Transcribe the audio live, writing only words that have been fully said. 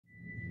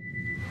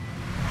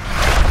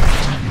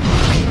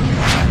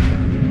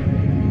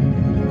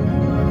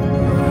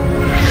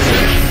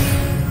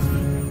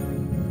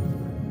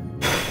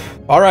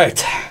All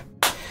right.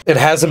 It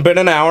hasn't been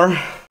an hour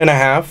and a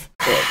half.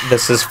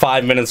 This is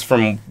 5 minutes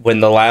from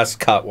when the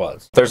last cut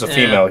was. There's a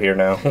female here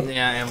now.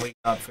 Yeah, and we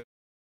got food.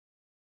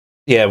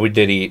 Yeah, we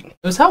did eat. It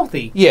was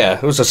healthy. Yeah,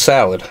 it was a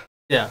salad.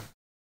 Yeah.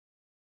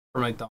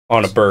 For McDonald's.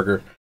 On a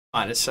burger.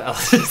 On a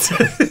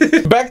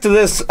salad. Back to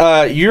this.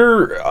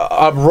 You're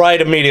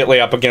right immediately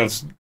up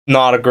against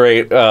not a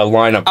great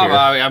lineup here.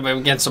 I'm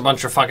against a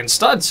bunch of fucking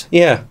studs.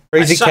 Yeah.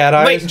 Crazy Cat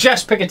Eyes. Wait,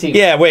 Jess, pick a team.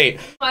 Yeah, wait.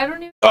 I don't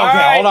even. Okay,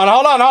 right.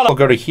 hold on. I'll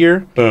go to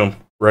here. Boom.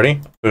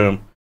 Ready?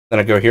 Boom. Then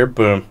I go here.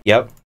 Boom.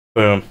 Yep.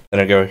 Boom. Then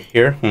I go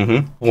here.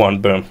 One.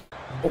 Boom.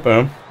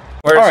 Boom.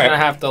 We're just All right. gonna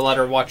have to let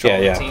her watch all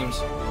the teams.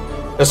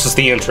 This is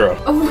the intro.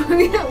 Oh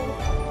my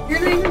god. You're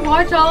gonna even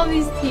watch all of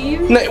these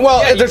teams?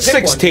 Well, Yeah, there's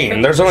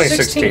 16. There's only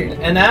 16.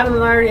 And Adam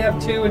and I already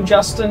have 2, and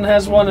Justin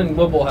has 1, and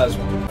Wibble has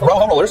 1.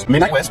 Roll Rollers,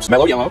 Midnight Wisps,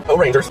 Mellow Yellow,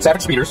 O-Rangers,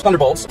 Savage Speeders,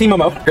 Thunderbolts, Team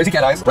Momo, Crazy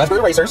Cat Eyes,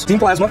 Raspberry Racers, Team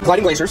Plasma,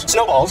 Gliding Glaciers,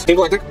 Snowballs, Team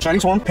Galactic, Shining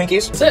Swarm,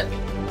 Pinkies. That's it.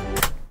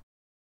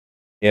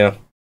 Yeah.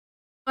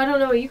 I don't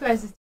know what you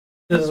guys. It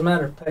doesn't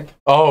matter. Pick.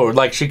 Oh,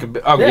 like she could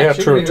be. Oh, yeah,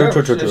 she true. could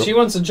be her. If she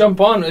wants to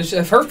jump on,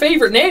 if her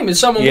favorite name is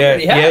someone we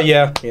already have.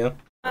 Yeah.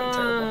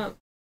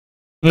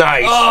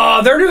 Nice.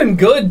 Oh, they're doing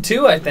good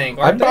too, I think.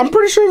 I'm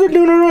pretty sure they're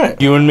doing all right.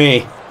 You and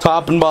me,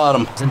 top and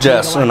bottom.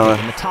 Jess and I.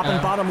 In the top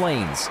and bottom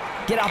lanes.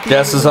 Get out the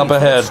Jess is up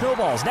ahead.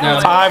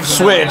 I've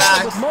switched.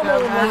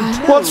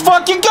 Let's Let's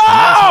fucking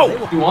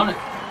go! You want it?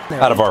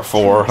 Out of our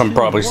 4, I'm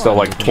probably still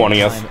like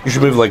 20th. You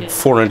should move like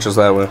 4 inches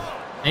that way.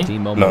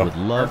 Team Momo No. would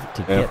love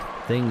to get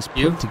things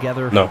put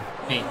together. No.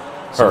 Me.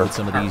 So Her. with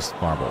some of these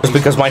marbles. Just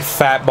because my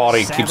fat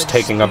body keeps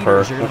taking up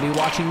her. You're going to be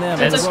watching them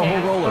That's as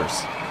okay. Roll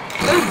Rollers.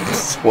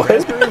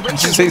 What?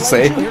 Did you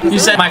say? You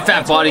said my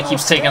fat body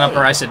keeps taking up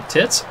her. I said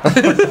tits.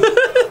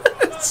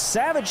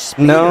 Savage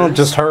Speeders No,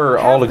 just her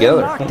have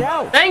altogether. been knocked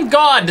out. Thank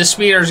God the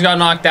speeders got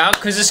knocked out,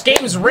 because this game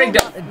is rigged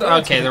up.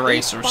 Okay, the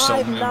racers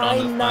still moved on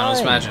to the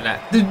finals. Imagine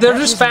that. They're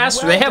just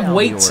faster. They have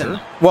weights in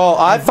them. Well,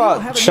 I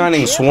thought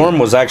Shining Swarm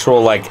was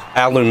actual like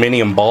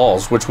aluminium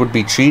balls, which would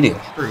be cheating.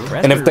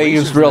 And if they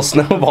used real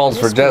snowballs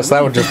for Jess,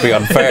 that would just be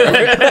unfair.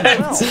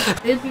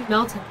 It'd be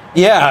melted.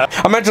 Yeah,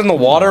 imagine the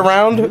water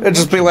round. It'd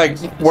just be like,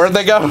 where'd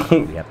they go?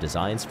 We have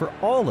designs for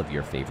all of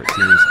your favorite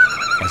teams,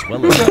 as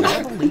well as the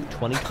Marble League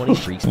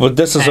 2023. But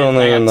this is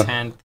only in the.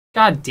 10.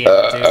 God damn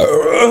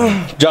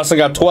it, dude. Justin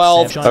got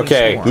 12. Shining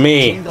Okay, Swarm,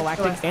 me. Team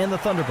Galactic and the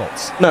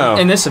Thunderbolts. No.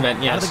 In this event,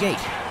 Out of the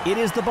yes. gate, it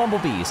is the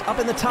Bumblebees up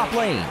in the top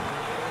lane.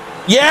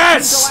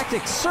 Yes! Team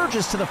Galactic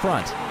surges to the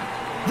front.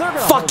 They're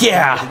gonna Fuck hold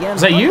yeah! it again.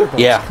 Is that you?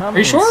 Thunderbolts Yeah. come Are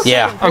you sure? in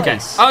Yeah. second Okay.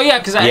 place. Oh, yeah,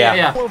 because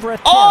Yeah. Over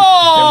at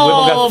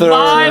Oh, Then Wibble got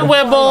bye, third.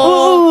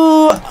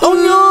 Wibble.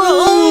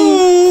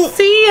 Oh no!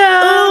 See ya.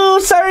 Oh,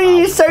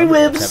 sorry,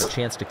 Thunderbolts have a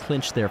chance to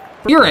clinch their.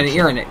 You're in it.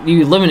 You're in it.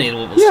 You eliminated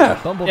Wibble. Yeah.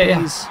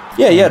 Bumblebees.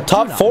 Yeah,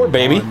 top 4,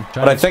 baby.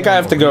 But I think I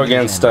have to go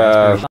against,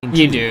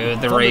 You do,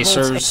 the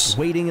racers.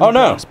 Waiting in Oh, the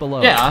no. box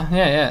below.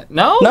 Yeah.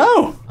 No?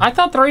 No! I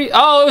thought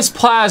Oh, it was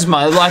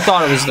Plasma. I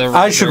thought it was the.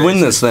 I should win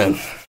this then. You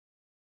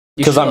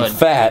Because I'm should.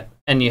 fat,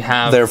 And you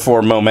have.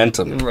 therefore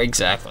momentum.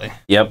 Exactly.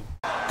 Yep.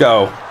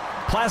 Go.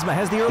 Plasma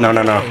has the early No.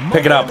 play.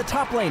 Pick it Momo up. in the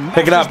top lane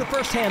Pick it matches up. the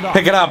first handoff.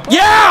 Pick it up.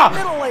 Yeah!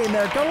 Middle lane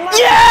there. Galactic.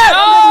 Yeah!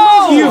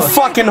 Oh! You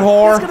fucking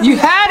whore. You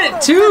had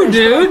it too,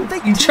 dude.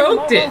 You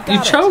choked it.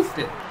 You choked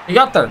it. You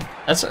got third.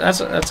 That's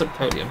a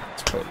podium.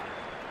 It's a podium.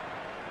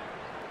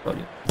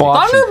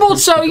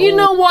 Thunderbolts, so you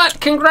know what?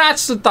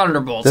 Congrats to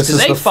Thunderbolts, This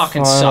because is they the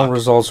fucking final suck.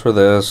 results for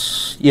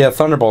this. Yeah,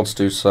 Thunderbolts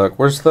do suck.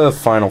 Where's the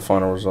final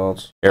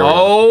results? Here we go.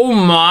 Oh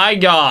my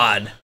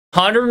god.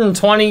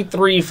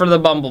 123 for the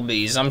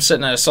Bumblebees. I'm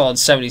sitting at a solid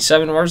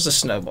 77. Where's the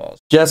Snowballs?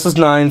 Jess is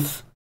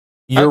 9th.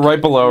 You're Okay,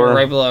 right below her. You're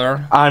right below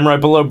her. I'm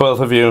right below both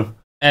of you.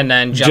 And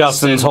then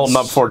Justin's holding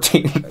up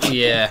 14.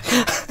 Yeah.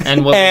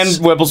 And Wibble's And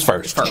Wibble's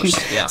first.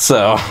 yeah.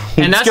 So,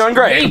 And it's that's going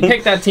great. He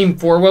picked that team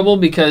for Wibble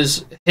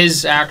because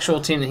his actual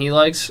team that he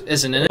likes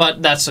isn't in it.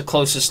 But that's the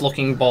closest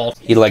looking ball.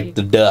 He liked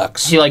the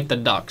Ducks. He liked the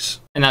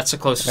Ducks. And that's the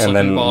closest And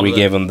looking then ball. we to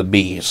gave him the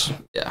Bees.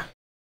 Yeah.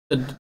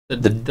 The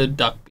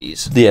Duck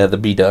Bees. Yeah, the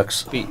Bee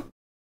Ducks. Bee.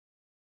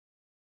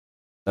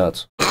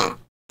 Nuts.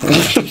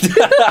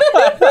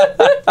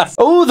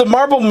 Oh, the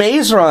Marble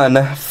Maze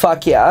Run.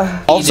 Fuck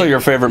yeah. Also your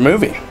favorite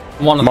movie.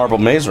 One of Marble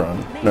Maze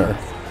Run. No.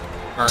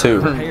 them.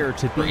 2. Prepare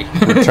to be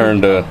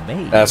Return to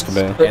amazed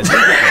Azkaban. as we get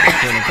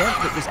to an event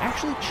that was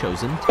actually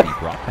chosen to be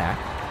brought back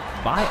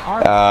by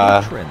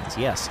our patrons.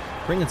 Yes,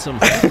 bringing some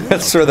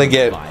That's where they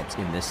get, vibes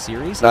in this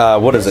series.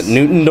 what is it,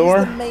 Newton Door?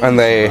 And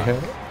they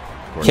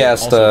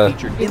cast Also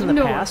featured in the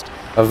No. past.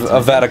 a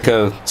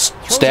Vatica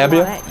stab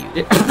you.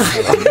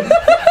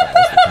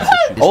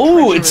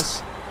 Oh, Oh,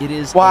 it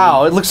is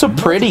wow, a it looks so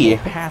pretty.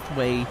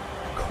 pathway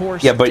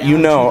course. Yeah, but you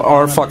down know to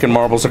our the fucking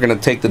marbles are gonna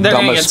take the They're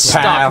gonna get dumbest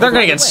stuck. path. They're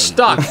gonna get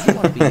stuck.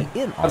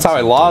 That's how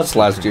I lost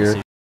last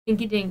year.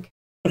 Dinky dink.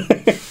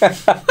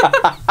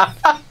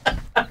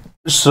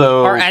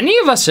 So Are any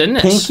of us in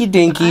this? Pinky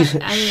Dinky.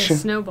 I need a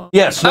snowball.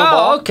 Yeah,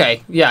 Snowball. Oh,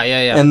 okay. Yeah.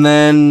 And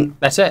then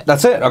That's it.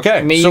 that's it.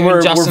 Okay. Me, so you,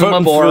 and Justin voting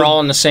Wibble for are all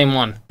in the same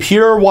one.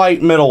 pure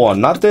white middle one,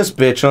 not this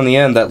bitch on the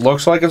end that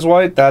looks like it's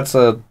white. That's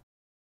a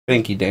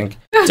Pinky dink.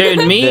 Dude,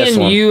 me This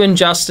and one. you and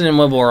Justin and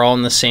Wibble are all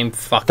in the same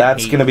fucking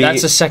That's heat. gonna be.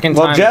 That's the second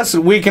well, time. Jess,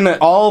 we can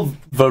all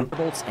vote.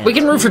 We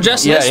can root for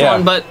Jess in Yeah, this yeah.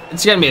 one, but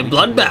it's gonna be a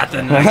bloodbath.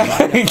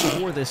 And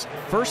For this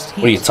first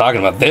What are you heat. talking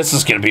about? This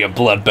is gonna be a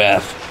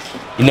bloodbath.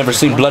 You never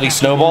seen Bloody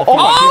Snowball?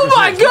 oh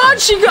my God,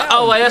 she got.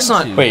 Oh wait, that's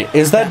not. Wait,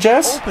 is that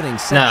Jess? Opening No, I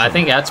section.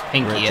 think that's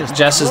Pinky.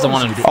 Jess is the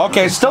one in.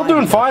 Okay, still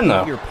doing fine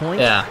though. Your point.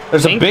 Yeah.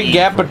 There's a Pinky. big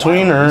gap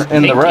between her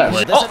and the Pinky rest.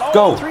 would- Does it all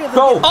Go, three of them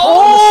go. get Oh!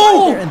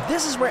 on the side there, and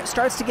this is where it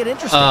starts to get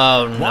interesting.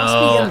 Oh, no.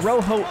 Waspy and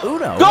Rojo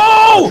Uno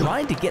Go!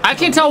 trying to get I to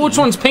can't the tell lead. which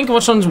one's pink and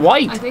which one's I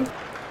white. think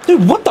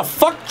Dude, what the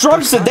fuck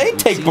drugs did they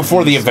take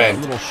before the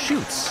event? Little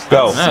shoots.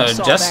 Go. No,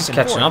 Jess is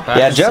catching up. Yeah,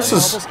 actually. Jess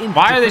is.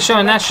 Why are they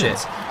showing that shit?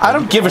 I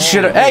don't give a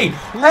shit. Hey,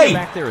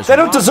 hey, they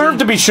don't deserve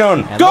to be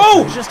shown.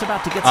 Go! Just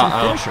about to get some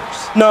Uh-oh.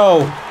 finishers.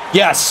 No.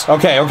 Yes.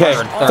 Okay. Okay.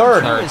 Third.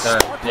 Third.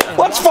 Yeah.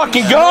 Let's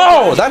fucking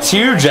go! That's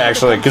huge,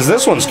 actually, because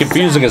this one's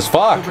confusing as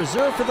fuck.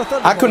 Reserved for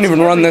the I couldn't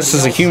even run this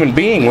as a human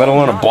being, let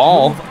alone a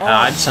ball.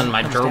 I'd send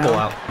my gerbil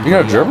out. You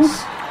got a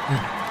gerbil?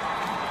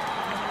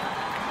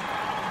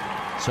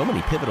 So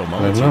many pivotal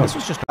moments know. here. This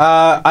was just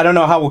I don't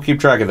know how we'll keep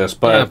track of this,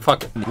 Yeah, but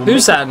fuck.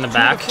 Who's that in the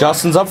back?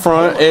 Justin's up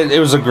front. It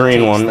was a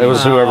green one. It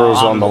was whoever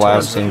was on the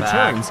last team.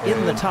 turns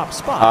in the top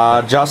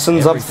spot.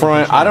 Justin's up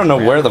front. I don't know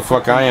where the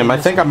fuck I am. I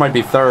think I might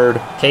be third.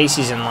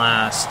 Casey's in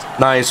last.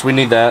 Nice, we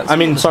need that. I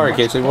mean, sorry,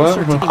 Casey. What?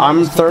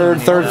 I'm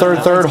third,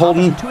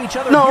 holding.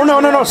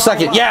 No,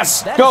 second.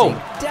 Yes! Go!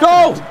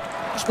 Go!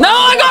 No,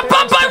 I got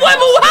bumped by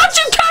Wibble. How'd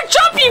you catch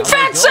up, you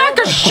fat sack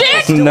of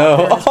shit?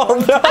 No.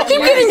 Oh, no. I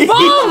keep getting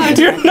bumped.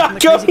 You're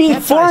not going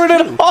forward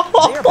at They are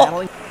all.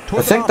 battling I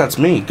toward the think bottom. that's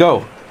me.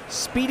 Go.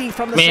 Speedy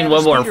from the Me and center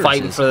Wibble are speeders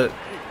fighting is for the.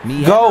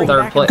 meandering Go. back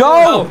Third and place.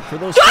 Go. forth for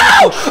those Go.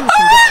 who choose to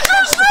get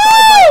across the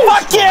side by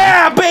Fuck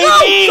yeah,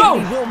 baby! Go.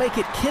 He will make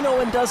it.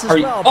 Kinnoan does as Are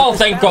you- well. oh, but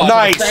thank this God.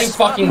 Nice. Thank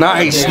fucking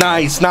Nice, God.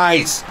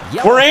 nice.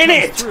 Yellow We're in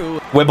comes it. through.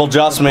 Wibble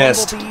just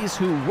missed. Bumblebees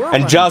who were And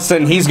running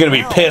Justin, he's gonna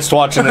be pissed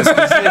watching this.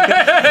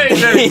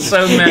 He's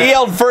so mad. He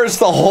held first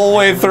the whole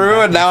way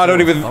through, and now I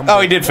don't even. Oh,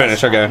 he did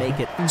finish. Okay. make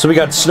it So we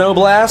got Snow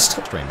Blast,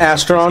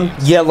 Astron,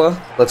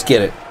 Yella. Let's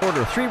get it.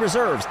 order. 3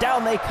 reserves.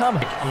 Down they come.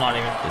 I'm not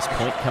even. This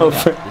point Oh,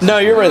 coming up. This no,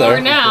 is you're right or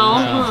there.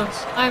 now.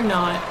 I'm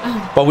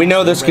not. But we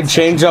know this could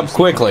change up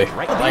quickly.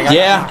 right I there.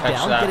 Yeah. Catch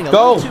Down, that. getting a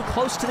Go. little too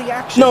close to the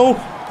action. No.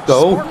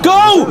 Go. Swarm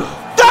Go.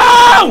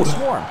 Go!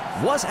 Swarm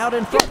was out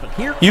in front, but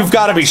here You've comes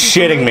gotta be Waspy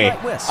from shitting the me.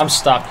 right wisp. I'm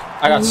stuck.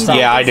 I got stuck.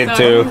 Yeah, I did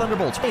too.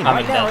 Thunderbolts I'm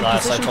right in now dead in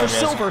last. I position told for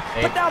you guys. silver,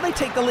 Hey. but now they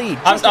take the lead.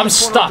 I'm just in the corner of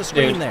stuck, the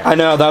screen dude. there. I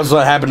know, that was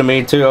what happened to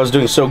me too. I was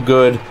doing so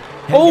good.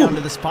 Heading down to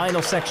Oh! this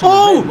final section.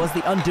 Oh! The red was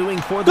the undoing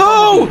for the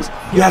Go! Bumblebees. Here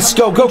Yes,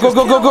 come go, the go, go, Rangers.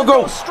 go, go, go,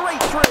 go. Goes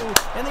straight through,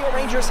 and the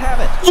Rangers have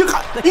it. You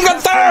got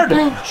Cascade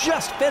third!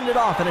 Just fended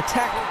off an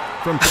attack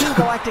from Team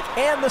Galactic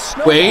and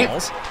the Wait.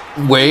 Snowballs.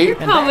 Wait.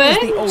 And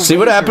that is the Coming. See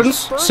what Rangers'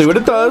 happens. first See what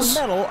it does.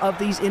 gold medal of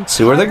these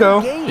See where they go.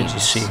 entire Did games. you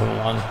see who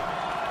won?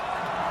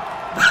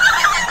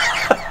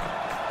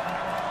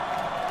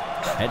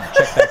 Had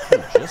to check back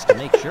through just to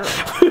make sure.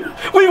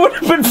 We would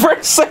have been for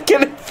a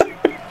second and third.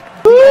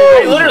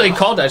 I literally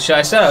called that shit.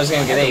 I said I was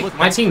gonna get 8.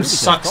 My team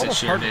sucks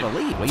this year,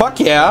 dude. Fuck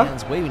yeah.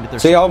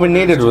 See, all we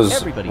needed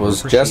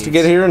was Jess to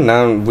get here, and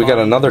now we got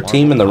another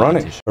team in the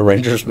running. The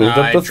Rangers moved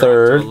I up to dropped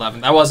third.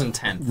 11. That wasn't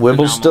 10th.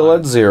 Wibble's still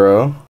at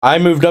 0. I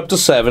moved up to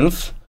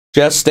 7th.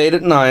 Jess stayed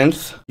at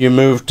 9th. You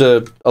moved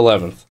to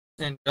 11th.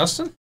 And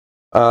Justin?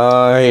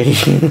 I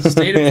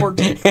Stayed at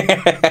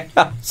 14th.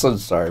 I'm so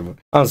sorry.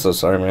 I'm so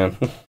sorry, man.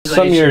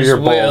 Some Glaciers year your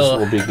balls will.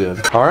 will be good.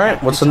 All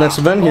right, what's the next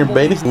event here,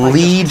 baby?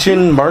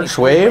 Legion March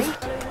Wave.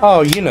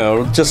 Oh, you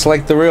know, just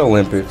like the real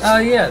Olympics. Oh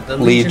yeah, the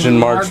Legion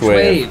March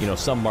Wave. You know,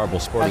 some marble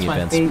sporting That's my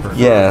events favorite.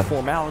 prefer Yeah.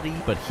 formality,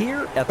 but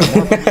here at the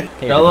Marble League,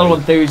 hey, Got a little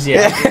everybody,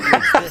 enthusiasm.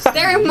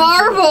 They're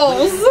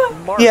marbles.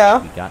 March,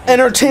 Yeah, we got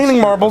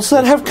entertaining marbles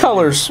that have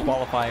colors.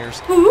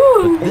 qualifiers.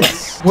 Ooh.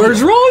 This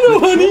Where's Rondo,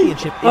 honey?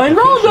 championship I'm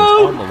implications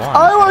Rondo. on the line.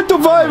 I like to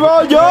fight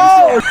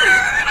Rondo!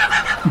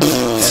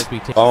 As we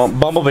take- Oh,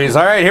 bumblebees.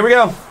 All right, here we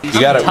go. You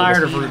got it.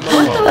 Tired of rooting. keep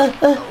it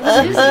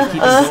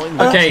going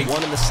with Okay,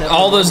 one in the center.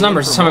 all those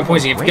numbers. That's how many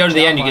points you get. If you go to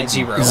the end, you get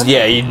 0.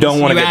 Yeah, you don't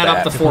want You to get add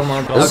up that. the 4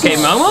 marbles. Okay,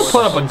 Momo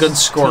put up a good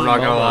score. Not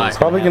gonna lie.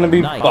 Probably gonna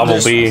be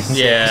Bumblebee.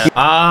 Yeah.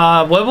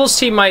 Wibble's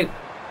team might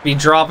be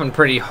dropping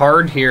pretty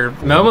hard here.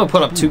 Momo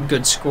put up 2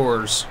 good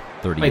scores.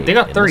 38 Wait, they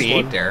got in this 38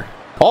 one. there.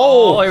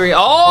 Oh! Here we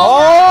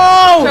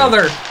Oh!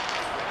 another.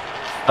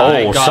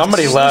 I Oh, got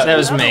somebody this. left. That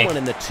was Another me. one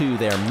in the 2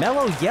 there.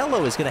 Mellow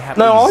Yellow is going to have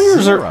No, a all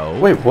yours 0 are.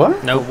 Wait, what?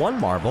 for Nope. one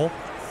marble,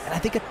 and I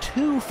think a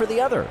 2 for the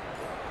other.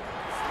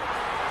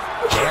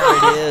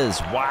 There it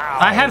is. Wow.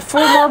 I had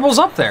 4 marbles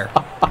up there.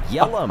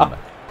 Yellum.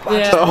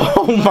 Yeah.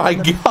 Oh my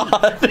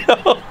god.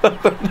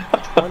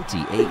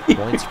 28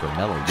 points for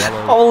Mellow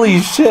Yellow. Holy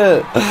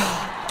shit.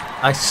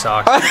 I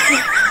suck.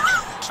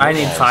 I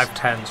need 5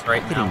 10s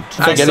right now.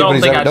 I I still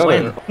don't think I'd done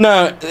win. it.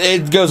 No,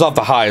 it goes off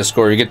the highest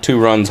score. You get 2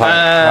 runs I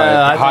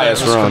thought it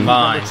highest was run.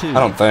 combined. Number 2. I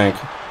don't think.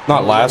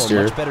 Not last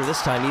year. Much better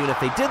this time, even if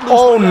they did lose.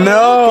 Oh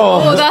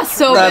no! Oh, that's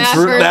so bad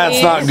for me.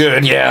 That's not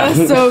good. Yeah.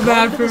 That's so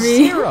bad for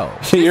me.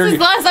 This is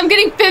less. I'm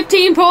getting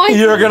 15 points.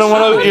 You're gonna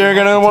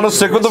want to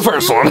stick with the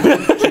first one.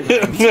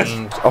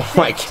 Oh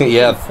my god!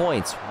 Yeah.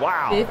 Points.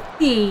 Wow.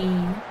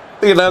 15.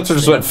 The announcer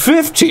just went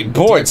 15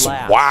 points.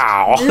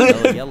 Wow.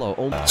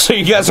 So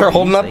you guys are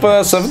holding up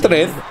 7th and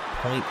 8th.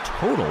 Point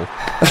total.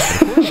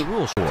 According to the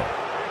rules, sure.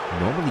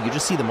 Normally, you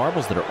just see the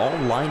marbles that are all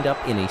lined up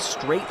in a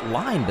straight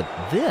line, but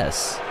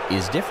this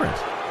is different.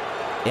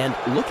 And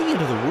looking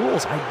into the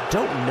rules, I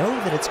don't know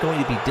that it's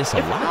going to be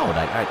disallowed.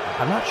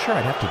 I'm not sure.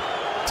 I'd have to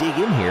dig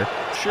in here.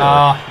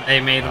 Sure. They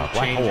made them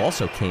Black change. Hole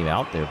also came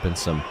out. There have been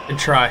some Good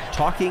try.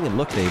 talking, and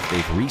look,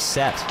 they've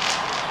reset.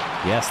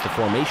 Yes, the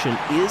formation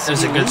is. It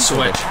was a good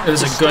switch. It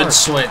was a good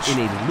switch. In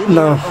a linear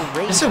No.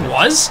 Yes, it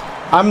was.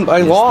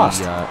 I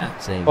lost.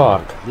 Saying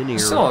Fuck. linear.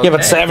 Still Yeah, but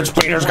okay. Savage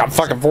Peter's got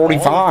fucking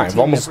 45.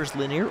 Almost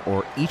linear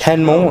or each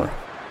 10 more.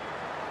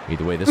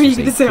 Either way, this Were you was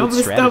a gonna say good almost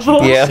strategy.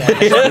 double? Yeah.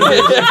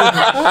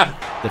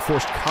 That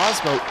forced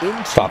Cosmo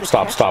into Stop, the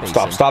stop, catch stop, basin.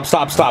 stop, stop,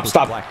 stop, stop,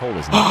 stop. Black Hole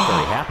is not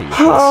very happy with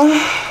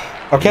this.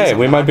 Okay,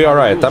 we might be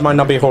alright. That might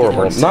not be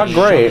horrible. Not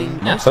great.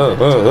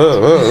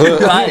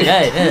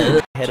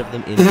 Ahead of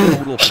them in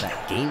total for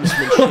that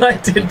gamesmanship. I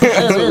did.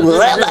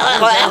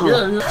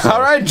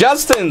 Alright,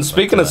 Justin,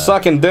 speaking of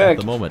sucking dick. At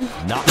the moment,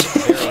 not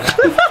very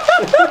happy.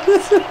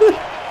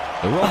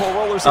 The Robo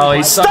Rollers. Oh,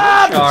 he's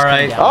Stop! all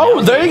right.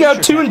 Oh, there you go.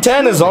 2 and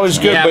 10 is always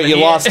good, Yeah, but you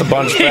he- lost a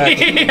bunch back.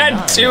 He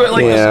had 2 at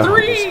like Yeah. a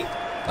 3.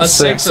 A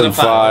 6 and a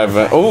 5.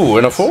 5. Oh,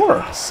 and a 4.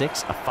 A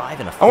 6, a 5,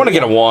 and a 4. I want to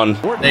get a 1.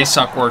 They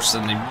suck worse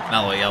than the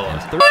Mellow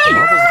Yellows. 13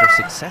 marbles that are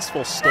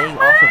successful staying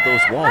off of those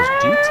walls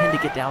do tend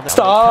to get down there.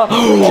 Stop.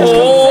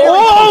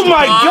 Oh, Oh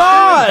my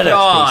god!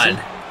 God.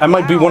 That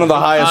might be one of the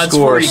highest That's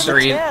scores.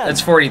 43.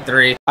 That's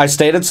 43. I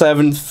stayed at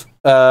 7th.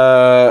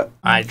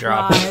 I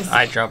dropped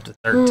to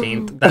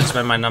 13th. That's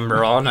been my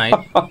number all night.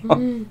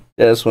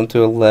 Just went to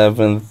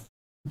 11th.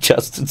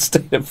 Justin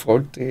stayed at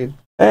 14th.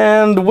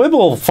 And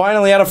Wibble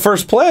finally out of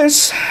first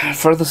place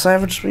for the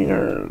Savage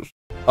Speeders.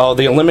 Oh,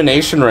 the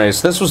elimination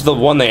race. This was the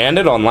one they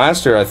ended on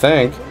last year, I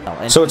think.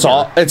 So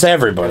it's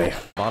everybody.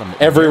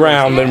 Every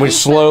round, then we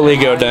slowly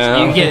go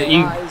down.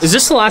 Is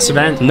this the last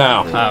event?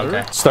 No. Oh, okay.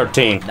 It's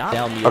 13.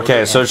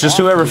 Okay, so it's just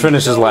whoever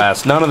finishes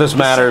last. None of this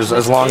matters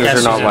as long as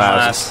you're not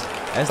last.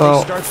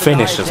 Well,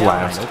 finish is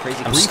last.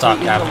 I'm stuck,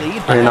 Adam.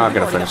 You're not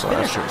gonna finish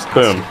last.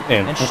 Boom.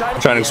 In.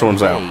 Shining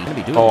Storm's out.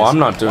 Oh, I'm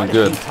not doing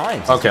good.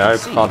 Okay, I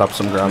caught up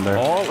some ground there.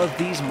 All of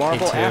these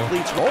marble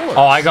athletes rollers.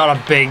 Oh, I got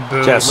a big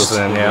boost. Jess is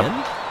in,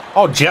 yeah.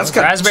 Oh, Jess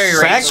got Raspberry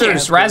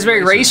Racers.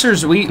 Raspberry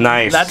Racers.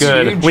 Nice, That's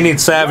good. huge. We need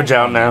Savage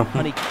out now.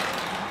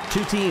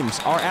 2 teams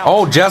are out.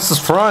 Oh, Jess is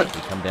front.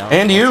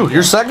 And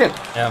you're second.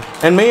 Yeah.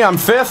 And me, I'm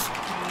 5th.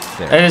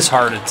 It is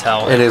hard to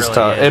tell. It is really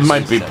tough. is. It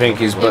might be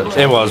Pinky's, but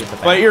it was.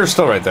 But you're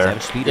still right there.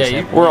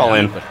 Yeah, We're all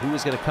in. But who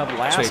is going to come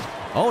last? Sweet.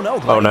 Oh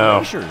no! Oh, no.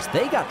 Racers,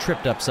 they got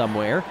tripped up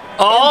somewhere.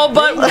 All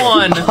but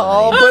one.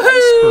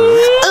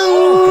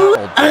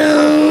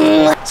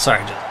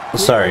 Sorry, Jeff.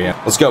 Sorry, yeah.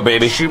 Let's go,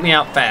 baby. Shoot me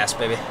out fast,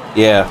 baby.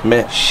 Yeah,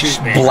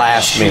 Shoot me.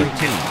 blast me. Shoot me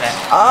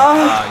fast.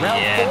 Oh,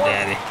 yeah,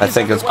 daddy. I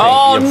think it's Pinky.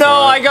 Oh, up no, front.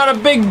 I got a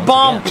big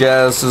bump.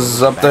 Jess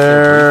is up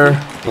there.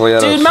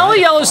 Dude, Mellow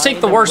Yellows take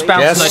the worst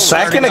bounce. Yes, I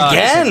swear to second God.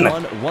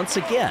 again. Once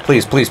again.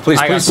 Please, please, please,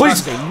 I got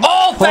please, please. stuck.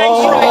 Oh, thank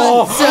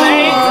Oh. you.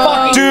 Thank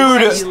fucking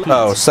Dude!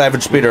 Oh,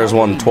 Savage Speeder has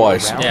won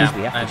twice.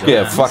 Yeah.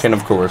 Yeah, fucking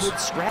of course.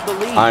 Scrap the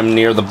lead. I'm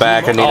near the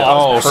back. I need.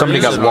 Oh, Oh, somebody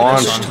got Purdue's on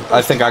this launched. one.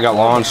 I think I got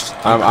launched.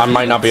 I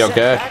might not be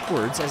okay.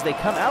 Backwards as they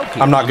come out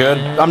here. I'm not good.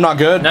 I'm not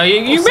good. No,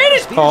 you made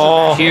it.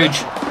 Oh. Huge.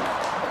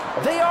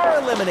 They are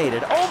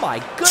eliminated. Oh my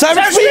goodness.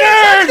 Savage Speeder!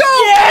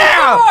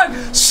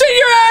 Yeah! Sit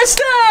your ass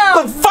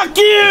down. Fuck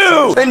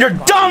you! And your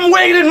dumb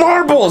weighted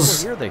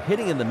marbles! Here they're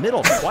hitting in the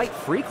middle quite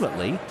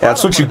frequently.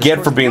 That's what you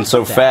get for being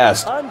so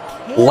fast.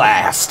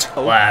 Last.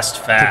 Last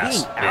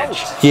fast,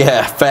 bitch.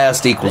 Yeah,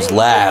 fast equals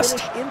last.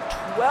 In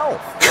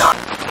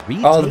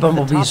 12th. Oh, the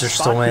Bumblebees are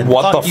still in.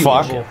 What the you,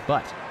 fuck? Wibble.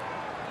 But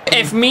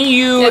If me,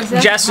 you,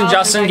 Jess, and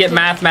Justin get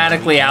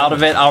mathematically out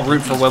of it, I'll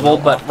root for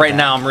Wibble, but right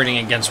now I'm rooting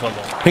against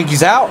Wibble.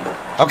 Pinky's out?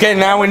 Okay,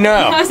 now we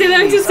know. Honestly, that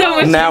makes it so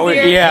much Now we,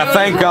 easier. yeah,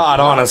 thank God,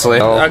 honestly.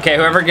 Okay,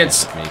 whoever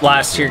gets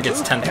last here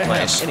gets 10th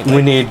place.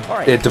 We need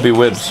it to be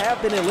Wibs.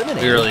 have been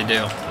eliminated. We really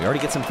do. We already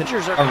get some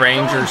finishers.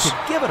 Rangers. To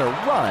give it a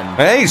run.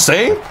 Hey,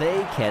 see?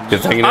 They can.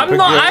 Good thing you didn't I'm pick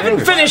not. the I haven't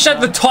Rangers. finished at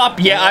the top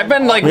yet. I've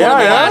been like Yeah,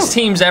 one of the I know. last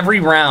teams every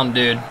round,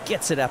 dude.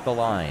 Gets it at the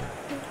line.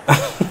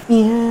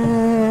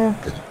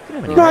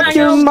 Rock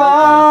your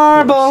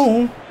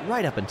marble.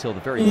 Right up until the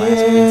very last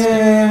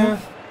instant.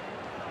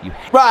 You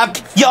Rock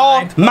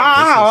your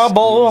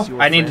marble.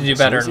 I need to do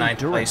better in 9th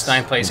place.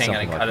 9th place ain't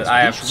gonna cut it.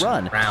 I have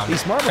some round.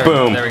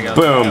 Boom, There we go.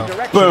 boom,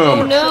 Oh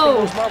boom.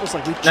 no.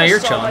 No, you're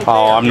chilling.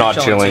 Oh, I'm not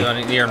You're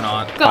chilling. too. You're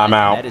not. I'm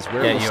That out. is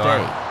where Yeah, we'll you stay.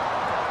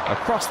 are.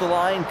 Across the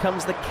line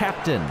comes the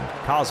captain,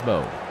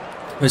 Cosmo.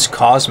 It was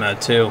Cosmo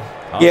too.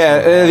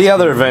 Yeah, the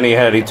other event he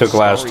had, he took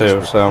last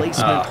too, so. You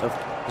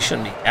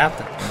shouldn't be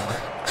captain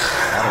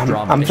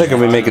anymore. I'm thinking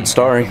we make it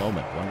Starry.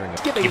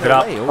 Keep it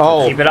up.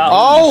 Oh. Keep it up.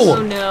 Oh!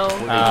 Oh no.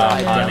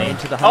 honey.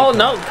 Oh,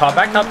 no. Caught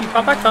back up. You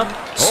caught back up.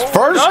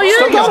 First. Oh, you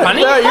still go, got it.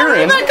 honey. Yeah, you're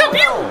in. Back up.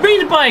 You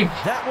beat it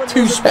by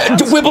two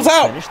spots. Whipple's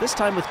out. This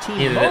time with Team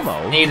Needed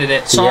Momo. it. Needed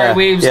it. Sorry, Yeah.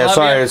 Weaves. Yeah, love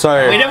sorry, you.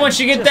 sorry. We didn't want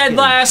you to get dead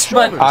last,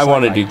 but I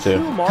wanted you to.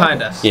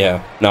 kinda.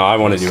 Yeah. No, I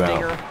wanted you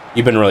out.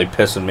 You've been really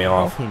pissing me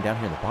off. Came down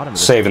here at the bottom of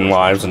the Saving first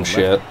lives on and the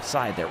shit. left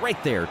Side there,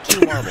 right there,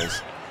 2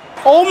 marbles.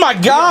 Oh my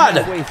God!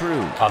 Halfway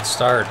through. Hot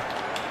start.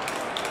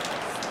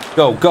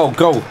 Go, go,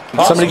 go!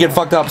 Somebody get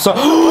fucked up. So.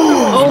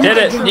 You did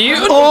it. You.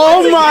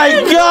 Oh my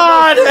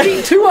God!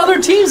 Beat 2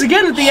 other teams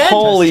again at the end.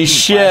 Holy Team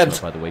shit!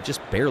 Plasma, by the way, just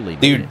barely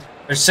made Dude. it.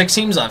 There's 6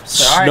 teams left.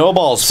 So, all right.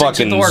 Snowball's 6 at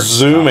the fucking worst.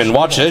 zooming.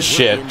 Watch this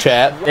shit,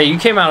 chat. Yeah, you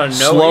came out of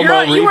Slow-mo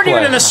nowhere. You weren't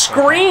even replay. in a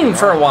screen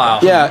for a while.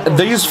 Yeah,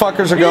 these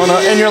fuckers are going up,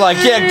 and you're like,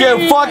 yeah,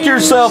 go fuck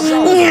yourself.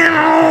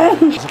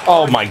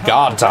 Oh my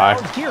God, Ty.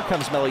 Here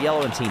comes Mellow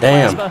Yellow and Team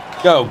Damn.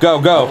 Plasma. Go,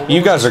 go, go.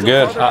 You guys are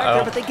good.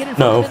 But they get in front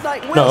No. of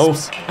Midnight No.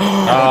 Wisps.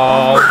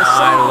 Oh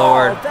my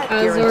lord.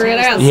 I was worried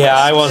out. Yeah,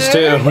 I was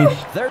too.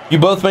 You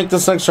both make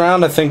this next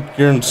round. I think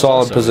you're in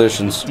solid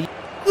positions.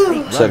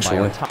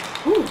 Sexually.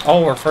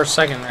 Oh, we're first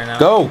second right now.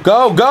 Go,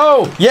 go,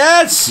 go!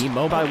 Yes! Team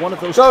Mo by one of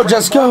those Go, crap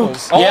just go.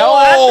 balls. Oh, Yeah,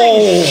 that oh.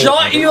 thing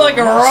shot you like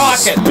a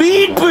rocket.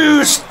 Speed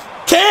boost!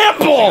 We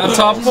Campbell! got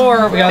top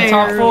 4. We got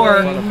top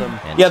 4.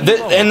 Yeah,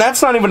 and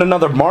that's not even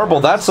another marble.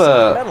 That's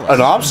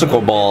an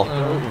obstacle ball,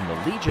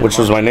 which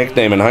was my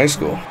nickname in high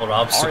school. Old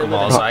obstacle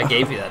balls. I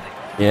gave you that.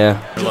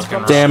 Yeah.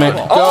 Looking Damn it.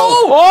 rough. Go.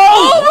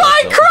 Oh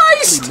my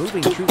Christ!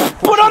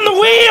 Put on the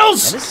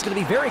wheels! This is going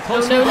to be very Oh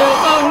close. no, no,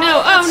 oh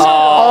no, oh no.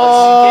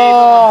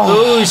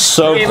 Oh, Boost.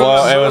 so Gave him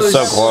close. a It was so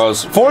boost.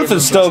 close. Fourth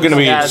is still going to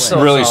be Yeah, it's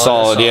still really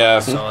solid, yeah.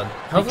 solid.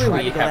 Hopefully we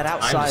tried to go have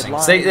that time to outside sing.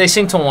 line. They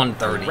sing till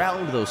 1:30.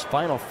 Round those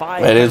final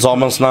 5. It is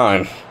almost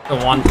 9. The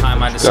one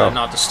time I decided Go.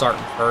 not to start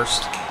in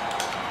first.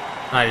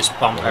 I just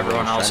bumped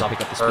everyone else up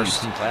Pick up the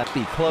first. speed.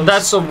 Be close.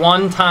 That's the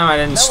one time I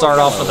didn't start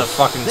off with a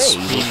fucking They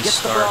speedy get the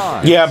start.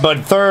 bronze. Yeah, but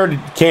third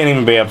can't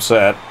even be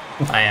upset.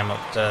 I am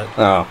upset.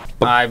 Oh.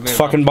 I moved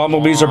Fucking up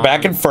Bumblebees are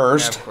back in one.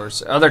 first. Yeah, of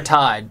course. Oh, they're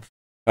tied.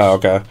 Oh,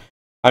 okay.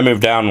 I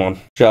moved down 1.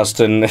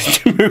 Justin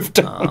moved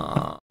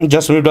up.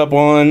 Just moved up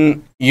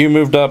 1. You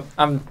moved up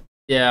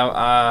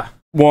Yeah,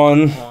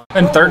 1.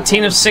 and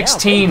 13 of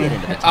 16.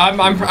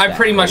 I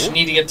pretty much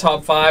need to get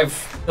top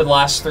 5 the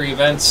last 3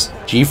 events.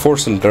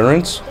 G-Force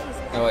Endurance?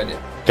 No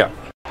idea. Yeah.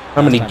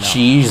 How many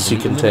G's you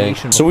can take?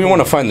 So we want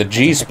to find the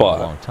G spot.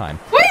 Long time.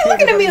 Why are you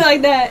looking at me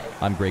like that?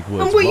 I'm Greg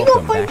Woods. Well, you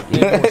Welcome don't back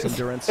to Force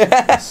Endurance.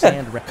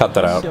 Cut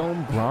that out.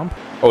 Dome Grump.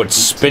 Oh, it's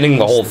spinning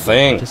the whole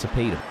thing.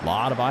 Participate. A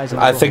lot of eyes on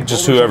I the think road.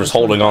 just whoever's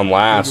holding on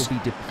last. Will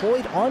be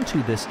deployed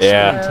onto this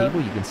Yeah.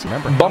 table. You can see.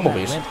 Remember how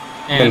Bumblebees. that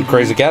went? And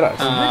Crazy Cat Eyes.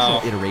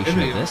 Original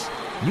iteration of this.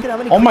 You can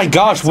have any Oh my crazy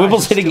gosh, cat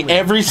Wibble's sizes hitting still in.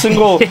 every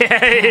single...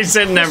 Yeah, he's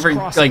in every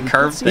like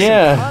curve thing.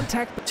 Yeah.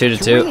 2 to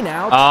 2.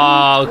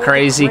 Oh,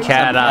 Crazy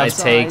Cat Eye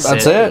takes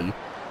That's it. it.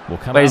 Will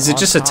come Wait, out is it on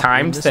just a top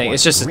timed in this thing? one.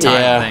 It's just a Green.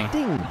 time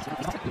thing. Ding.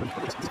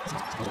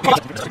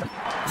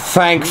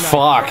 Thank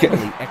fuck.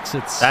 Finally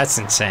exits That's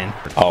insane.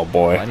 Oh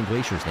boy. Gliding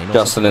Glaciers. They know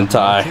Justin and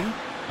Ty. something.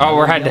 Oh,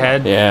 we're head to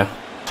head. Yeah.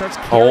 Starts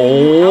carrying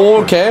Oh,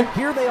 outward. okay.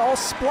 Here they all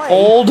splay.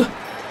 Old.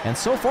 And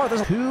so far,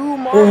 there's 2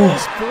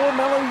 marbles for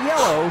Mellow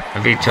Yellow.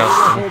 I beat They will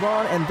Justin. hold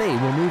on, and they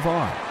will move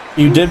on.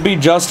 You did beat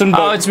Justin,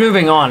 but... Oh, it's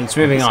moving on. It's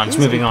moving on. It's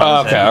moving on.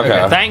 Oh,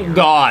 okay. Thank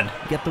God.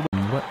 Get the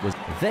win. What was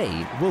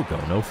they will go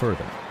no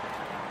further.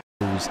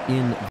 Those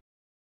in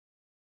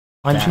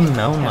How'd you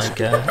know, my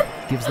God?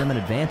 gives them an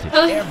advantage.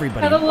 Oh,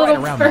 Everybody had a right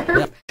little around burp. the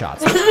yep,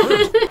 shots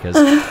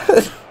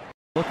because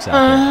looks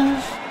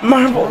out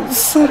Marbles.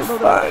 So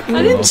fun. I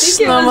didn't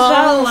think it was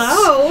that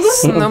loud.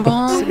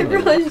 Snowball. I didn't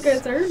realize you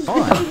guys heard me. there.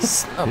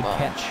 On good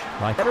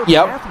catch. Right. Better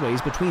Yep.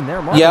 pathways between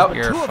their marbles. Yep. but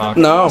You're two of fucked.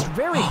 them No. lost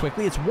very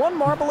quickly. It's 1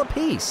 marble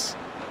apiece.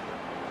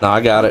 No,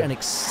 I got An it.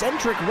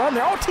 eccentric run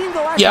there. Oh, Team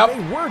Galactic, Yep. they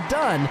were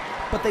done,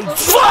 but they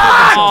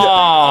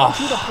Fuck!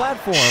 to the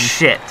platform.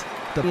 Shit.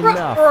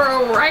 Enough.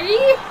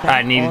 Right?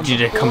 I needed you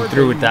to come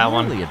through with that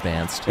one. Really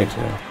advanced. Me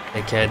too.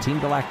 Hey, kid. Team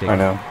Galactic. I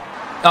know.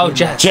 Oh,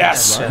 Jess.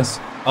 Jess.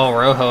 Oh,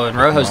 Rojo. And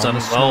Rojo's done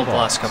well the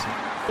last couple.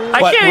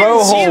 I What, can't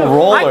even see Rojo him.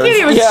 rollers? I can't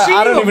even yeah, see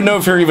I don't him. even know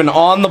if you're even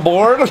on the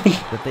board.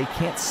 But they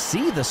can't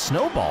see the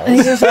snowballs.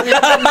 Fans.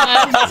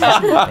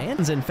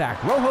 Fans, in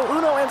fact, Rojo,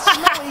 Uno, and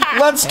Smelly.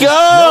 Let's And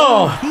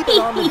go! Snow keep it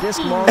on the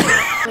disc longer.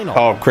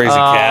 Oh, Crazy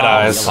Cat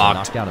Eyes.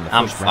 fucked.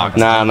 I'm fucked.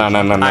 Nah, nah,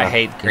 nah, nah, nah. I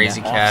hate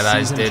Crazy Cat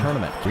Eyes, dude.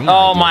 Tournament.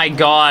 Oh my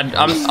God!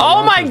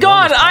 Oh my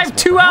God! I have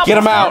 2 out. Get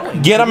him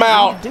out. Get him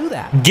out. Do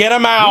that. Get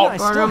him out.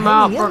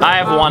 I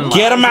have 1 left.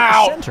 Get him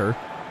out. Center,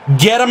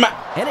 Get him out.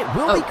 and it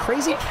will be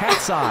Crazy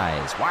Cat's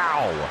Eyes.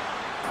 Wow.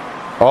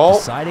 Oh.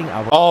 Deciding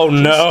I Oh,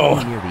 just no.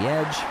 staying near the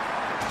edge.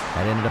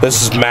 That ended up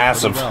This is working out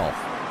massive. pretty well.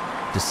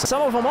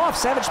 Some of them off.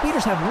 Savage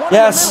Speeders have 1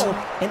 Yes. in the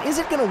middle. And is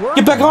it going to work?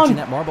 Get back Launching on.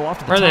 that marble off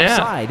to the Where top they at?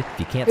 side. If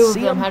you can't 2 of see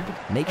them them,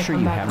 had to make sure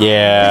come you back. have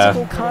Yeah.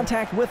 physical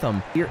contact with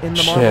them here in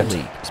the Shit. Marble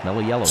League.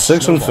 Smelly Yellow,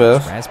 6th and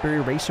Snowballs, 5th.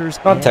 Raspberry Racers,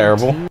 Not and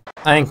terrible. Team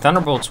I think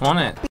Thunderbolts won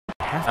it.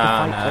 has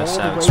have to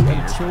fight all the way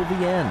until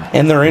the end.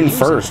 And they're in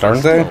first,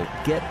 aren't they?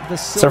 Get the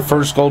It's their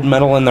first gold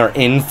medal and they're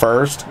in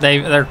first.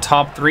 They're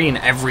top 3 in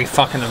every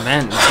fucking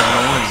event.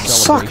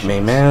 Suck me,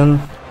 man.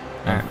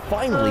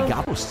 Finally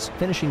got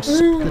finishing.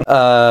 You're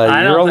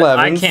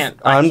 11th.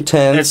 I'm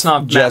 10th. It's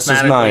not Jess is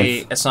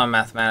mathematically. 9th. It's not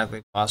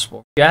mathematically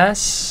possible.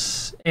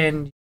 Jess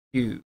and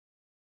you.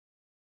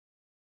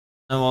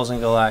 Snowballs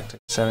and Galactic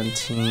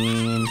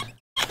 17.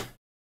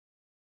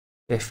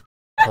 50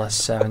 plus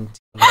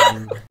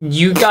 17.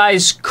 You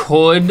guys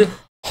could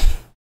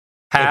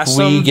pass If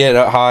we them get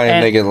high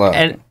and they get low.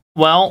 And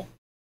well,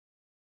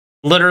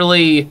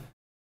 literally,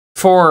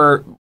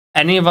 for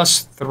any of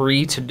us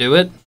 3 to do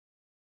it,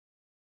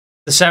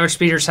 the Savage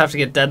Speeders have to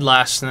get dead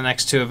last in the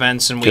next 2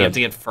 events, and we have to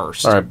get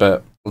first. All right,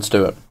 bet. Let's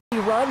do it.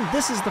 Run.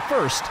 This is the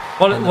first.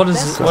 What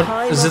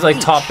is it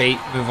like? Top 8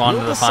 move on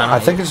to the final. I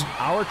think it's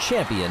our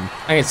champion.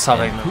 I think it's top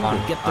 8 move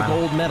on. Get the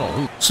gold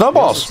medal.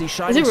 Snowballs. Is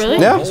it really?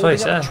 Yeah. That's what he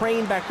said.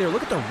 Train back there.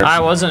 Look at the. I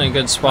was in a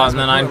good spot, and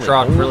then I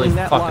dropped really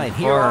fucking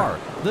far.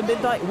 The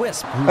Midnight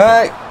Wisp.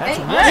 Hey.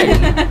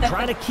 That's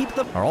trying to keep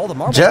them. Are all the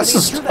marbles? Jess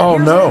is. Here's Oh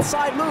an no.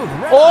 inside move.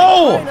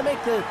 Oh! Trying to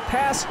make the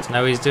pass.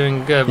 Now he's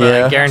doing good, but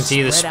Yeah. I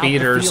guarantee the Spread out the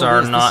speeders field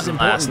are is- not this is in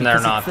last, and they're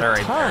important not. They're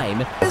because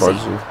right it's there. the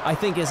Wizzy. time, I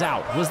think, is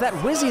out. Was that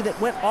Wizzy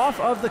that went off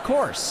of the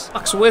course?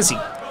 Fuck's Wizzy.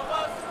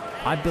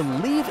 I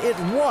believe it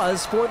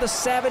was for the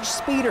Savage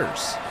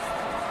Speeders.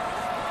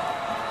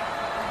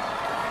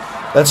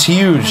 That's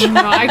huge.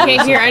 No, I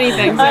can't hear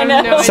anything. So I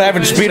know. know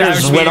Savage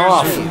Speeders went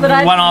off. But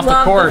I Went off the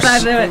love course.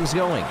 fact that Things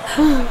going.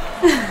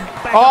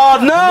 Oh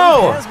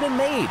no! Has been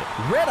made.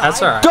 Red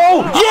That's Eye all right.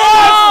 Go!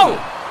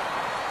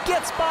 Yes!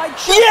 gets by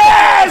just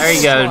Yes! There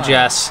you go,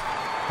 Jess.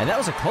 And that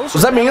was a closer.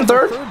 Was that me in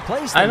third?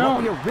 Place I than what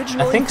don't. we I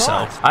originally think so.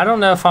 thought. I don't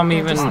know if I'm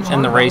even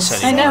in the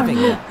race I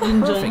anymore.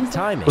 know. Perfect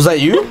timing. Was that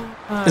you?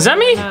 Is that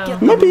me? Get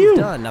the Maybe move you.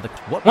 done. Now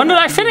what When did will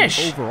I that finish?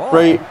 mean overall?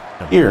 Right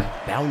here.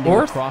 Bounding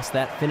Fourth? across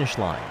that finish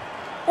line.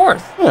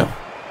 4th. Yeah.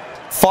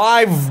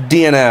 5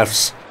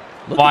 DNFs.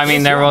 Look Well, at I mean,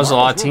 this, there the was a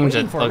lot of marbles we're teams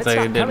waiting that for. looked It's like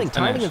not they didn't coming,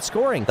 timing finish. and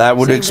scoring. That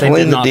would Same They explain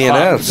did the not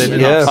DNFs. fuck. They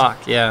did Yeah. not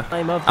fuck. Yeah.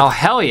 time of Oh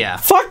hell yeah.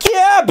 Fuck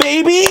yeah,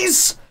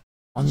 babies!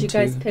 One, Did you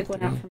guys 2, pick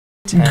one out from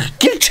 10.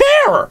 Get a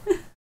chair!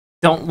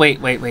 Don't wait.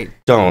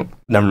 Don't.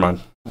 Never mind.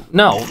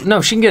 No,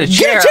 she can get a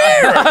chair.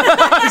 Get a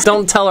chair!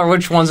 Don't tell her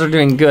which ones are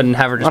doing good and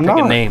have her just I'm pick a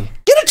not. name.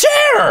 Get a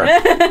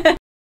chair!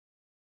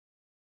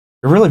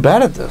 You're really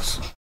bad at this.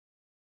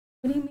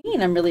 What do you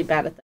mean? I'm really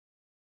bad at that.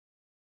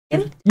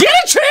 Get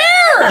a chair!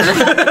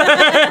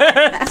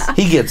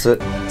 He gets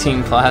it.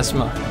 Team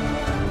Plasma.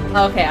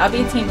 Okay, I'll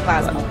be Team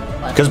Plasma.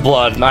 Because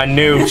blood. I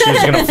knew she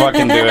was gonna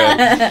fucking do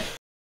it.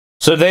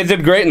 So they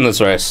did great in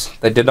this race.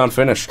 They did not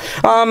finish.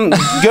 Go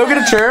get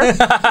a chair.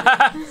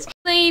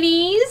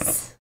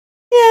 Ladies.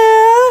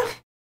 Yeah.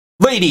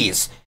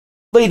 Ladies,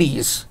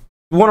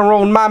 you want to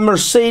roll in my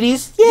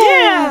Mercedes?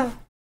 Yeah.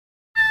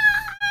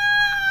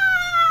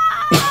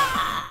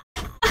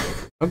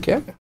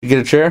 Okay. You get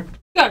a chair?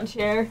 Got a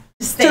chair.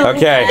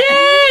 Okay.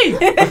 Yay!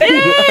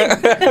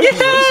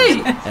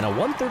 And a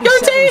 137.71 Go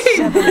is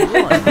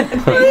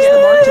the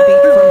mark to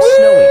beat from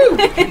Snowy.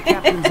 Two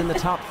captains in the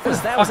top.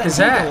 That was fuck is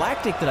Team that?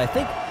 Galactic that I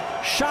think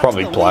shot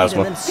Probably to the Plasma.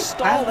 lead and then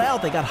stalled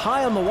out. They got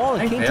high on the wall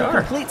and I think came they to a are.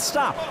 complete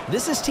stop.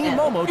 This is Team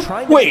Momo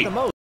trying to Wait, make the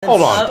most.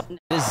 hold on.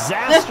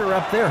 Disaster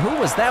up there. Who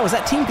was that? Was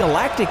that Team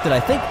Galactic that I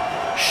think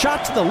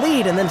shot to the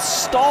lead and then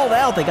stalled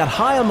out? They got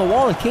high on the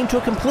wall and came to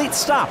a complete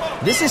stop.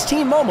 This is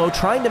Team Momo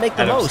trying to make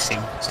the I don't most see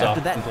after stop.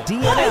 that I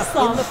DNF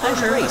saw in the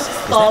first her race.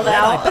 stalled Red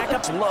Eye out. back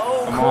up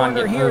low Come on,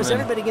 corner get here. Is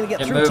moving. everybody going to get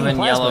Get through moving, Team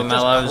Plasma? Yellow Just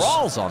Mellows.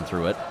 crawls on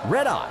through it.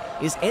 Red Eye.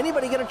 Is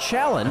anybody going to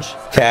challenge?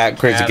 Cat,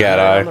 crazy cat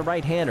On the eye.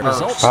 right hand.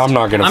 First. Results I'm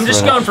not gonna I'm just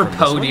finish. going for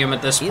podium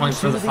at this point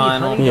for into the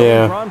final. Honeycomb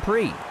Yeah. Grand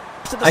Prix.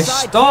 To the I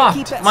side, stopped.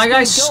 keep that My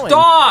guy speed going.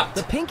 stopped.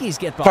 The Pinkies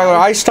get by. Tyler,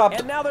 I stopped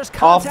And now there's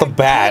off the contact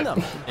bat.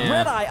 between them. Yeah.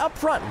 Red Eye up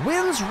front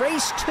wins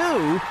race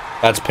 2.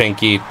 That's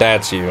Pinky.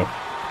 That's you.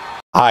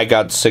 I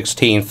got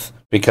 16th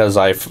because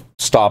I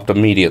stopped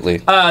immediately.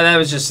 That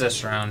was just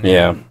this round.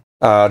 Yeah.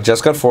 Jess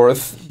got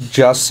 4th.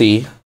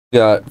 Jussie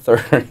got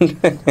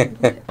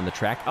 3rd. On the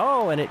track.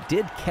 Oh, and it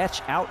did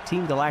catch out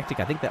Team Galactic.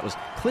 I think that was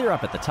clear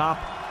up at the top.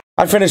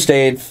 I finished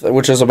 8th,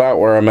 which is about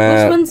where I'm Which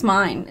at. one's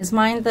mine? Is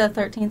mine the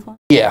 13th one?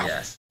 Yeah.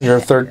 Yes. You're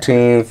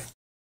 13th.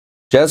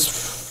 Jess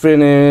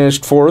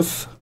finished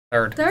 4th.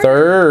 Third.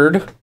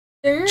 3rd.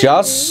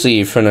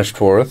 Jussie finished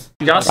 4th.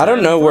 Justin, I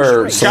don't know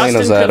where Justin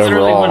Selena's could at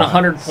literally overall. win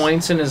 100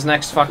 points in his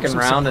next fucking Some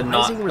round and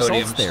not surprising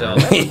podium results there. still.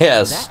 Remember,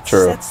 Yes, that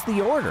true. Sets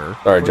the order.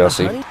 Sorry, for the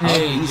Jussie. honey of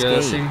Hey, these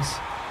Jussie. games.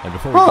 And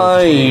before we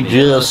Hi, go to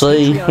Sandra,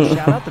 Jussie. Patreon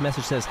shout out. The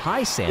message says,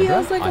 "Hi, Sandra.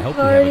 Feels like I a hope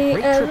we have a party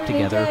great trip every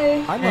together.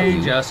 day." I love Hey,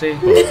 you." Jussie.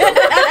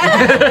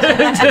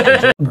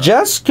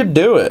 Jess could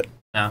do it.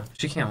 No,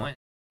 she can't win.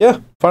 Yeah.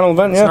 Final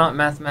event, It's yeah. not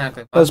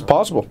mathematically That's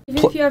possible. possible.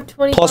 Even if you have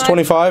 25. Plus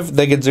 25,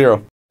 they get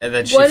 0. And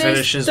then she What is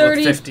finishes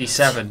 30? with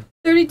 57.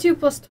 32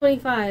 plus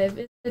 25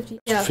 is 50.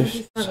 Yeah, Fif-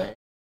 57.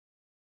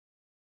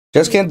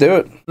 Jess can't do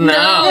it.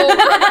 No.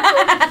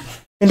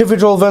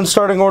 Individual event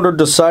starting order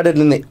decided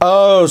in the...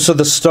 Oh, so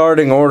the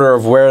starting order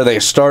of where they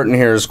start in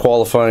here is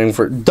qualifying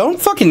for... Don't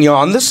fucking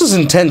yawn. This is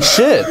intense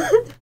shit.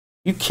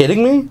 You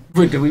kidding me?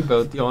 Wait, did we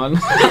both yawn?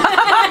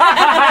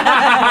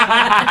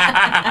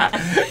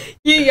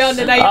 You yawned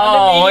and I yawned.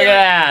 Oh, look at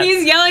that.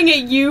 He's yelling at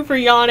you for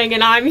yawning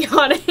and I'm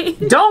yawning.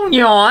 Don't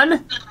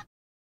yawn!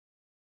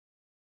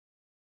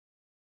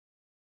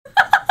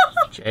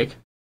 Jake?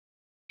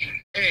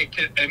 Hey,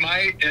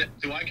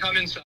 do I come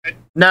inside?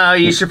 No,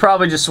 you should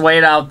probably just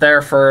wait out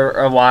there for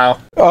a while.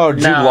 Oh,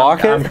 did you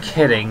lock I'm it?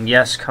 kidding.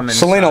 Yes, come in.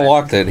 Selena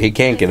locked it. He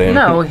can't get in.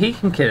 No, he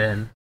can get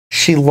in.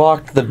 She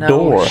locked the No,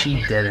 door.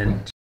 she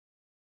didn't.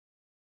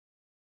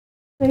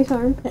 Nice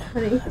armpit,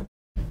 honey.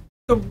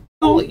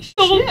 Holy shit.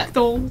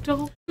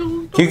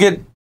 You get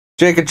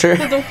Jake a chair.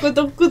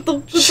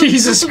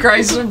 Jesus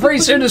Christ, I'm pretty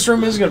soon this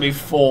room is going to be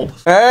full.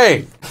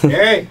 Hey!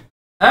 Hey!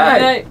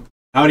 Hey!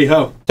 Howdy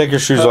ho. Take your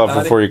shoes off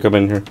before you come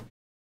in here.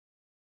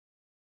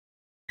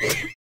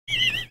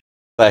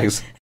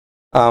 Thanks.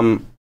 Get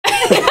him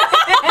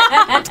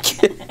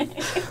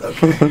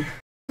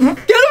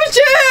a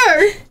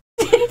chair!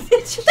 Dad,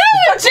 James,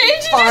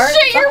 you just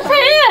shit your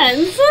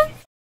pants!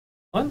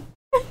 What?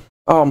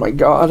 Oh my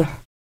god.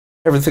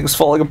 Everything's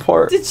falling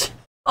apart.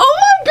 Oh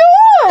my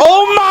god!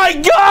 Oh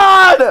my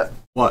god!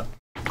 What?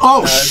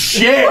 Oh,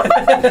 shit!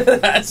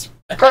 That's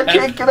I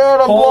can't get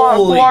out. I'm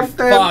holy blocked in.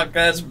 fuck,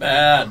 that's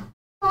bad.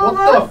 What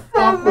the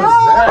fuck was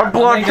that? I'm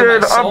blocked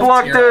in. I'm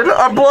blocked in.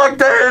 I'm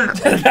blocked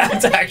in.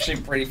 That's actually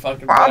pretty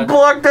fucking bad. I'm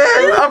blocked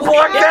in. I'm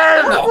blocked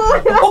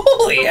in.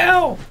 Holy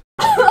hell!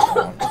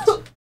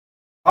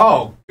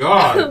 Oh,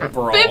 God.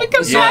 Overall, Baby,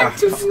 come Yeah. back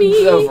to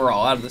me!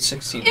 overall, out of the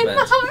 16 In my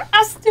events. heart,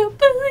 I still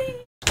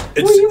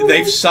believe.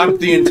 They've sucked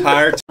the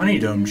entire Tiny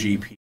Dome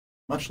GP,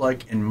 much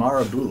like in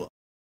Marabula.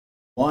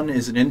 One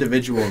is an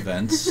individual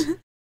events.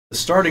 The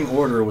starting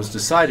order was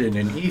decided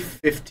in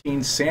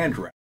E15 sand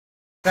round.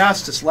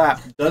 Fastest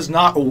lap does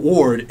not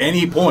award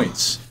any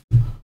points,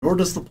 nor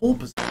does the pole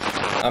position.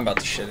 I'm about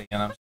to shit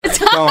again. I'm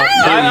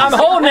I'm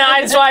holding it,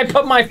 that's why I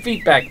put my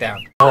feet back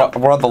down.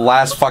 We're on the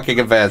last fucking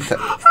event. This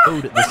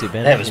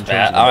event That was in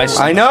bad. terms of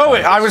I know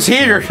it. I was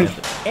here.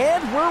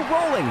 And we're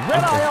rolling.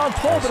 Red Eye on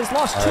pole, but has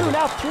lost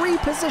now 3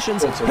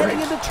 positions heading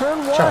into turn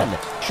 1.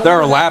 There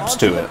are laps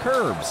to it.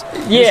 Curbs.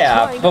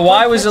 Yeah, but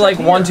why was it like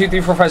 1, 2,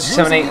 3, 4, 5, 6,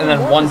 7, 8, and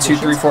then 1, 2,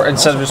 3, 4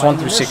 instead of just 1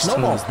 through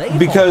 16?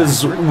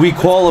 Because we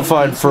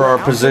qualified for our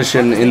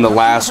position in the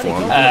last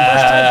one.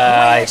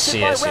 I see.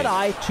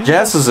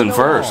 Jess is in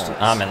first.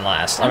 I'm in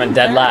last. I'm in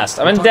dead last.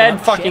 I'm in dead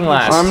fucking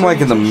last. I'm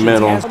like in the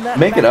middle.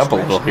 Make it up a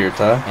little here,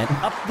 Ty.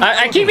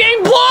 I keep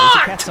getting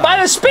blocked by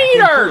the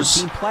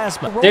speeders!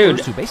 Dude,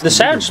 the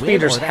Savage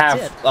Speeders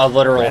have a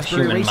literal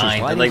human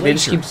mind. Like, they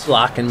just keep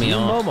blocking me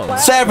off.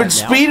 Savage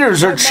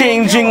Speeders are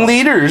changing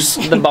leaders.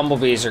 The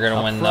Bumblebees are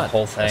gonna win the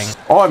whole thing.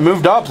 Oh, I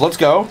moved up. Let's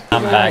go.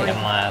 I'm back in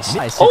last.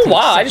 Oh,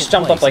 wow, I just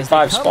jumped up like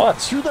 5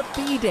 spots.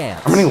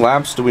 How many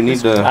laps do we need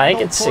to... I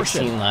think it's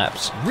 16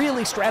 laps.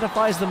 Really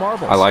stratifies the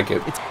marbles. I like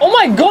it. Oh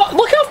my god,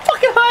 look how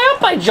fucking high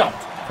up I jumped!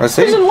 I I was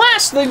in see.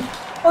 last the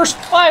first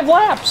 5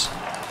 laps.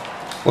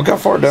 Look how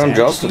far down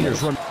Justin is.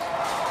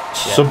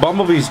 So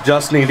Bumblebees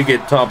just need to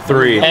get top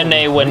 3. And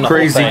they win the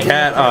Crazy whole thing.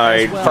 Cat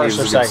Eye. First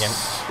or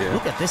second.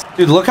 Look at this.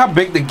 Dude, look how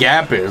big the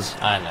gap is.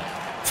 I know.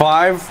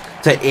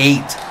 5 to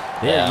 8.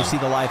 There Yeah. you see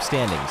the live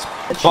standings.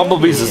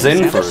 Bumblebees is in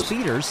Savage first.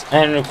 Speeders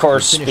And of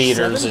course,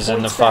 Speeders is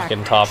in the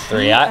fucking top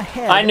 3.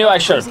 I knew I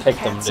should have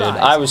picked them, dude.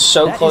 I was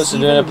so close to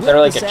doing it, but they're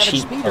like a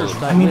cheap code.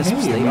 I mean,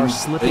 they are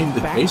slipping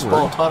the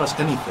baseball backward. taught us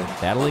anything.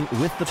 Battling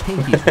with the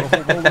Pinkies.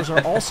 Purple Rollers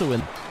are also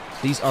in.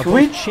 These are Can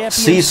we both champions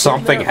see in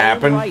something their own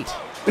happen? right.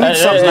 We need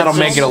something that'll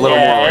make it a little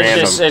more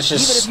random. It's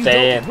just Even if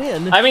you don't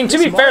staying. win, I mean, to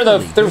be it's fair though,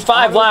 lovely. through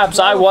 5 laps,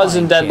 I was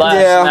in dead last.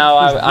 Yeah. Now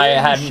I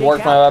had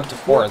worked my way up to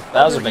 4th.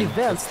 That was a big.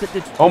 Events that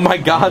did Oh my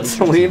god,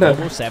 Selena.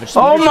 Savage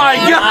Oh Speeders my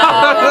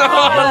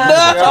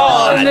god!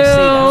 Oh,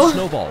 no.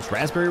 Snowballs,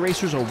 Raspberry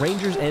Racers, or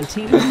Rangers, and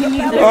Team.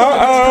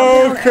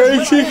 Uh-oh,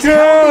 crazy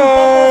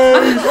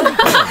guy!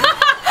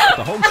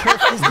 The home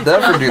turf is the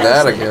Never do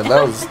that again.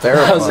 That was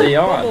That was a terrifying.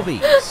 yawn.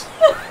 Bumblebees.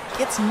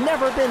 It's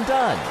never been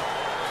done.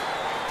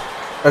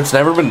 It's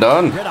never been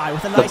done. Red Eye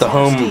with a That nice the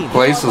home steam.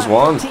 place is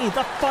won. 13th, the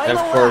And final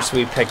of course, lap.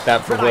 we picked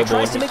that for Red Eye Global.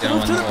 tries to make a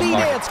move to the B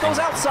dance, goes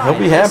outside. He'll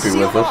be happy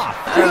Seal with us. off.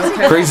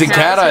 Crazy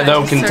Cat Eye,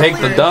 though, can take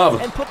the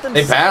dub. And put They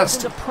themselves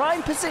passed. into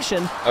prime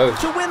position Oh,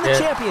 to win the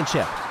shit.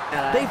 championship.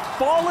 They've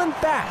fallen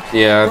back.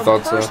 Yeah, I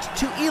from thought so. first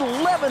to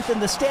 11th in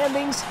the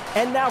standings,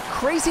 and now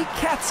Crazy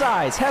Cat's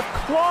Eyes have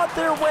clawed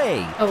their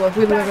way Oh, look,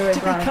 we back literally to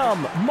brought it.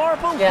 become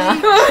Marble Yeah.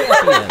 League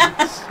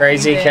champions.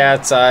 Crazy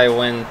Cat's Eye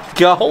win.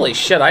 God. Holy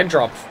shit, I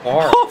dropped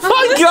far. Oh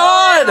my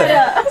god! There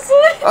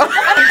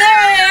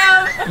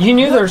I am! You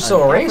knew there was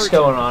still a race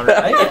going on,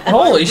 right?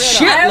 Holy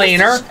shit,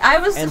 Leaner. I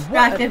was And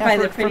what distracted an by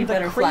the effort pretty from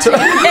butterfly.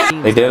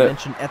 Crazy They did it.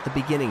 mentioned at the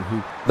beginning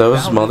who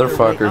Those bounded their way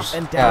motherfuckers. up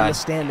and down the God.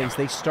 standings.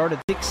 They started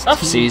 16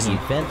 Tough season.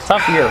 events.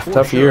 Tough year.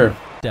 Tough year.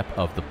 Step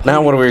of the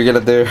Now what are we gonna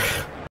do?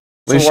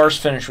 It's the worst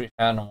finish we've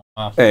had in a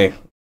while. Hey.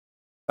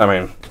 I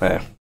mean, hey.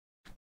 At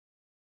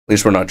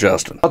least we're not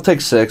Justin. I'll take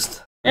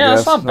 6th. Yeah,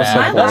 that's Yes, not bad.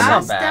 not That's not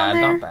last bad.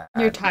 down Not bad.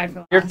 You're tied for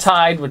last. You're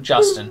tied with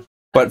Justin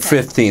But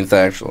 15th,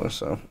 actually,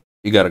 so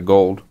you got a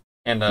gold.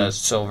 and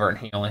silver, and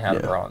he only had a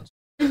Yeah. bronze.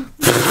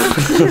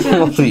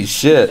 Holy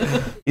shit.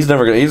 He's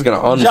gonna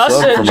unsub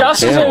Justin, from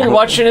Justin's gonna be channel.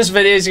 watching his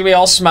video. He's gonna be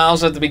all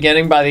smiles at the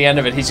beginning. By the end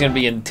of it, he's gonna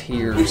be in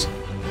tears.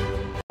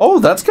 Oh,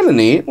 that's kind of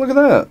neat. Look at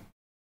that.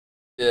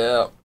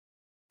 Yeah.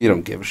 You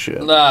don't give a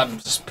shit. Nah, I'm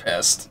just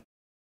pissed.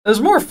 It was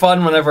more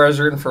fun whenever I was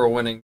rooting for a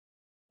winning.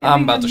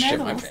 I'm about to shit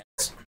my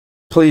pants.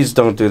 Please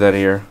don't do that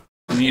here.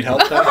 You need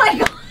help there? Oh my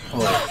god.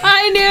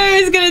 I knew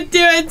he was gonna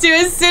do it too.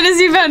 As soon as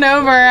he bent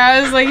over,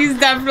 I was like, he's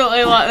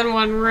definitely letting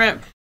one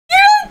rip.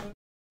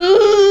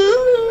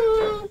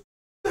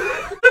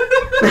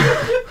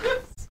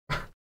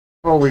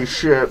 Holy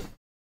shit.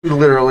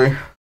 Literally.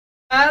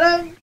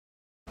 Adam.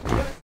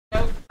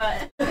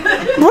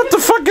 What the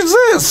fuck is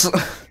this?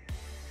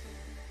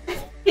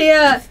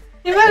 Yeah,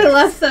 he might have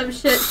left some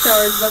shit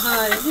shards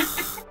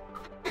behind.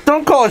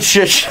 Don't call it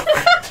shit.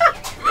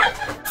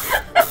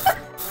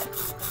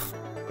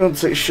 Don't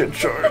say shit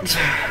shards.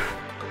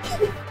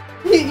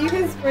 You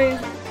can spray.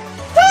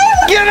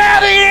 Get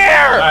out of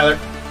here! Tyler.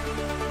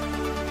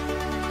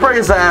 Spray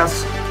his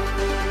ass.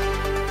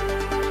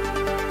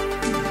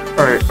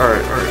 Alright.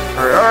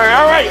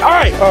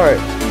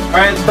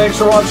 Alright, thanks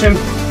for watching.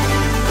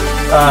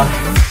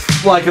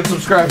 Like and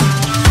subscribe.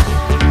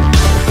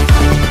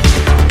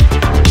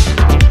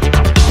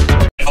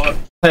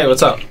 Hey,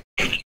 what's up?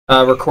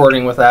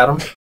 Recording with Adam.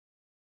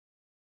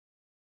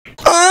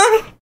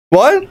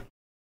 What?